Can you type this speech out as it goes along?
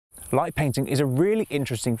Light painting is a really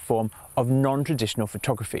interesting form of non-traditional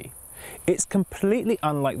photography. It's completely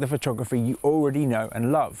unlike the photography you already know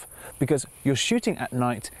and love, because you're shooting at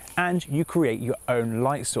night and you create your own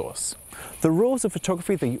light source. The rules of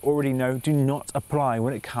photography that you already know do not apply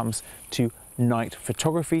when it comes to night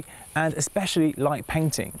photography and especially light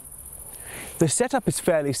painting. The setup is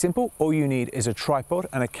fairly simple. All you need is a tripod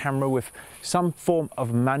and a camera with some form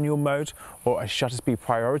of manual mode or a shutter speed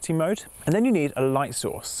priority mode. And then you need a light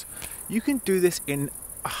source. You can do this in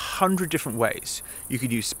 100 different ways. You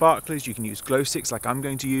can use sparklers, you can use glow sticks like I'm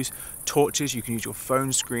going to use, torches, you can use your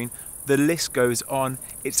phone screen. The list goes on.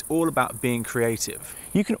 It's all about being creative.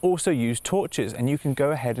 You can also use torches and you can go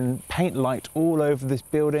ahead and paint light all over this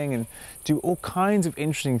building and do all kinds of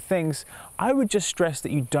interesting things. I would just stress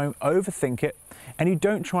that you don't overthink it and you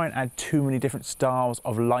don't try and add too many different styles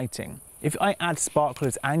of lighting. If I add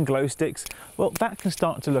sparklers and glow sticks, well, that can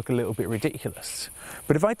start to look a little bit ridiculous.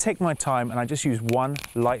 But if I take my time and I just use one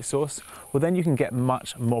light source, well, then you can get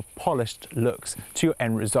much more polished looks to your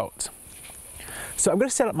end result. So I'm going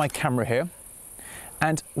to set up my camera here,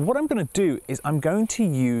 and what I'm going to do is I'm going to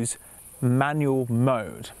use manual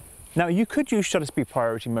mode. Now you could use shutter speed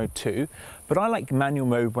priority mode too, but I like manual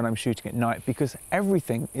mode when I'm shooting at night because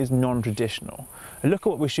everything is non-traditional. And look at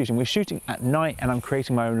what we're shooting. We're shooting at night and I'm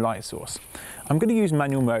creating my own light source. I'm going to use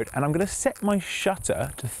manual mode and I'm going to set my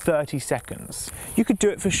shutter to 30 seconds. You could do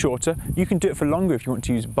it for shorter, you can do it for longer if you want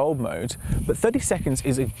to use bulb mode, but 30 seconds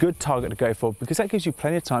is a good target to go for because that gives you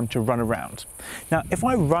plenty of time to run around. Now, if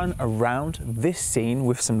I run around this scene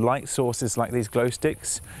with some light sources like these glow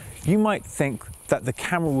sticks, you might think that the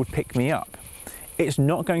camera would pick me up. It's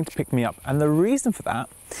not going to pick me up, and the reason for that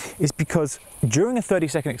is because during a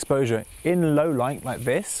 30-second exposure in low light like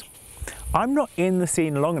this, I'm not in the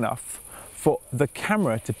scene long enough for the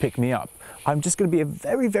camera to pick me up. I'm just going to be a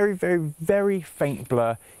very, very, very, very faint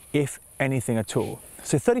blur, if anything at all.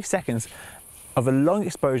 So 30 seconds of a long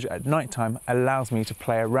exposure at nighttime allows me to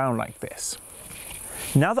play around like this.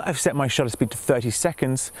 Now that I've set my shutter speed to 30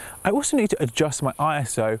 seconds, I also need to adjust my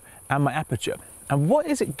ISO and my aperture. And what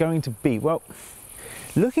is it going to be? Well,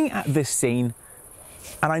 looking at this scene,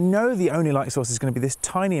 and I know the only light source is going to be this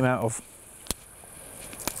tiny amount of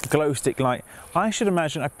glow stick light, I should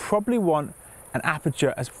imagine I probably want an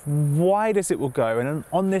aperture as wide as it will go. And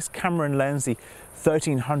on this camera and lens, the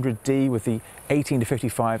 1300D with the 18 to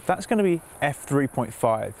 55, that's going to be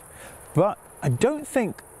f3.5. But I don't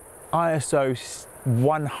think ISO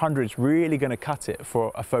 100 is really going to cut it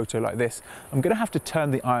for a photo like this. I'm going to have to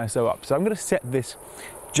turn the ISO up. So I'm going to set this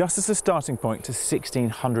just as a starting point to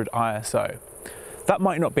 1600 ISO. That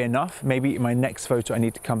might not be enough. Maybe in my next photo I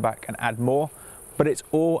need to come back and add more, but it's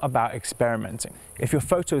all about experimenting. If your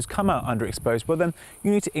photos come out underexposed, well then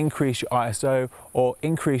you need to increase your ISO or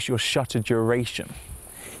increase your shutter duration.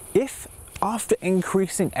 If after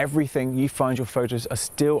increasing everything you find your photos are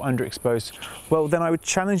still underexposed, well then I would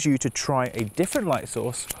challenge you to try a different light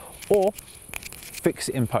source or fix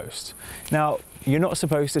it in post. Now, you're not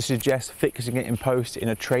supposed to suggest fixing it in post in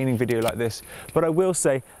a training video like this, but I will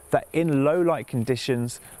say that in low light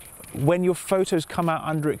conditions, when your photos come out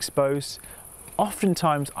underexposed,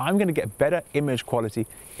 oftentimes I'm going to get better image quality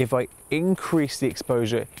if I increase the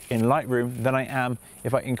exposure in Lightroom than I am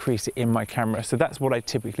if I increase it in my camera. So that's what I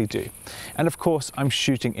typically do. And of course, I'm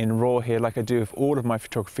shooting in RAW here like I do with all of my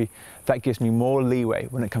photography. That gives me more leeway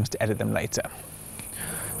when it comes to edit them later.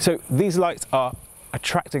 So these lights are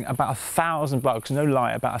attracting about 1,000 bugs, no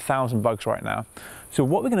lie, about 1,000 bugs right now. So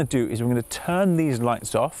what we're going to do is we're going to turn these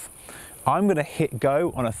lights off. I'm going to hit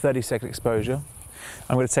go on a 30-second exposure.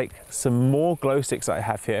 I'm going to take some more glow sticks that I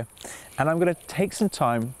have here, and I'm going to take some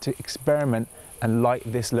time to experiment and light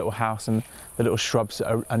this little house and the little shrubs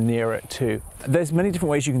that are near it too. There's many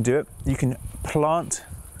different ways you can do it. You can plant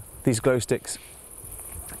these glow sticks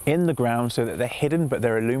in the ground so that they're hidden but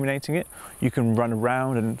they're illuminating it. You can run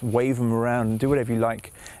around and wave them around and do whatever you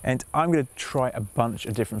like, and I'm going to try a bunch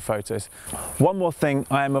of different photos. One more thing,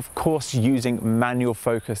 I am of course using manual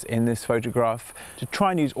focus in this photograph. To try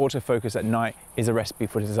and use autofocus at night is a recipe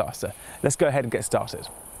for disaster. Let's go ahead and get started.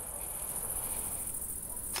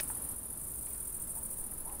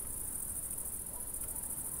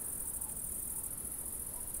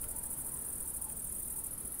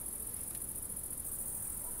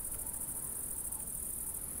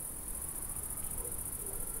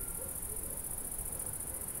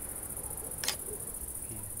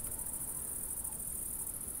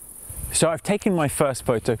 So I've taken my first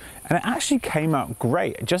photo and it actually came out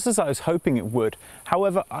great, just as I was hoping it would.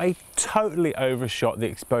 However, I totally overshot the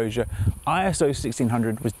exposure. ISO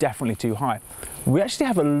 1600 was definitely too high. We actually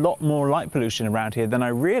have a lot more light pollution around here than I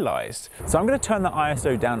realized. So I'm going to turn the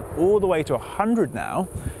ISO down all the way to 100 now,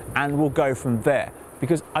 and we'll go from there,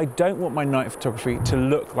 because I don't want my night photography to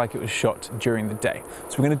look like it was shot during the day.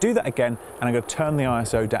 So we're going to do that again, and I'm going to turn the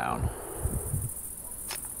ISO down.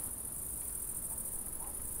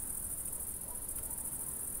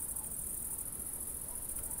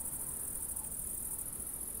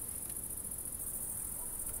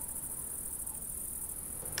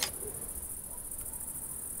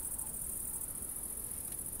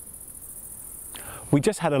 We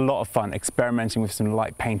just had a lot of fun experimenting with some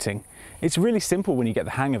light painting. It's really simple when you get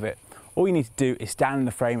the hang of it. All you need to do is stand in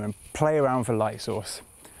the frame and play around with a light source.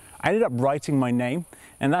 I ended up writing my name,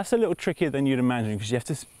 and that's a little trickier than you'd imagine because you have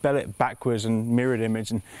to spell it backwards and mirrored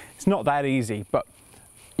image, and it's not that easy, but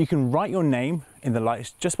you can write your name in the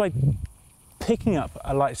lights just by picking up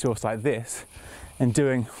a light source like this and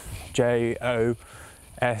doing J-O-S-H,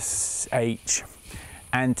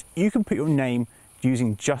 and you can put your name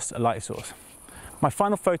using just a light source. My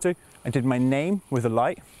final photo, I did my name with a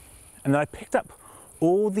light, and then I picked up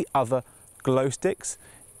all the other glow sticks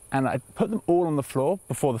and I put them all on the floor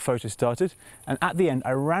before the photo started, and at the end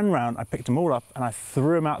I ran around, I picked them all up and I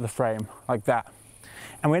threw them out of the frame like that,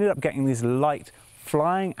 and we ended up getting this light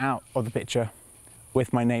flying out of the picture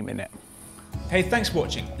with my name in it. Hey, thanks for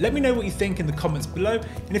watching. Let me know what you think in the comments below,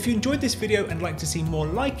 and if you enjoyed this video and like to see more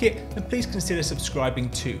like it, then please consider subscribing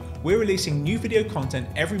too. We're releasing new video content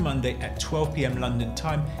every Monday at 12 PM London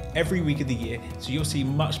time every week of the year, so you'll see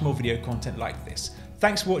much more video content like this.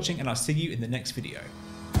 Thanks for watching, and I'll see you in the next video.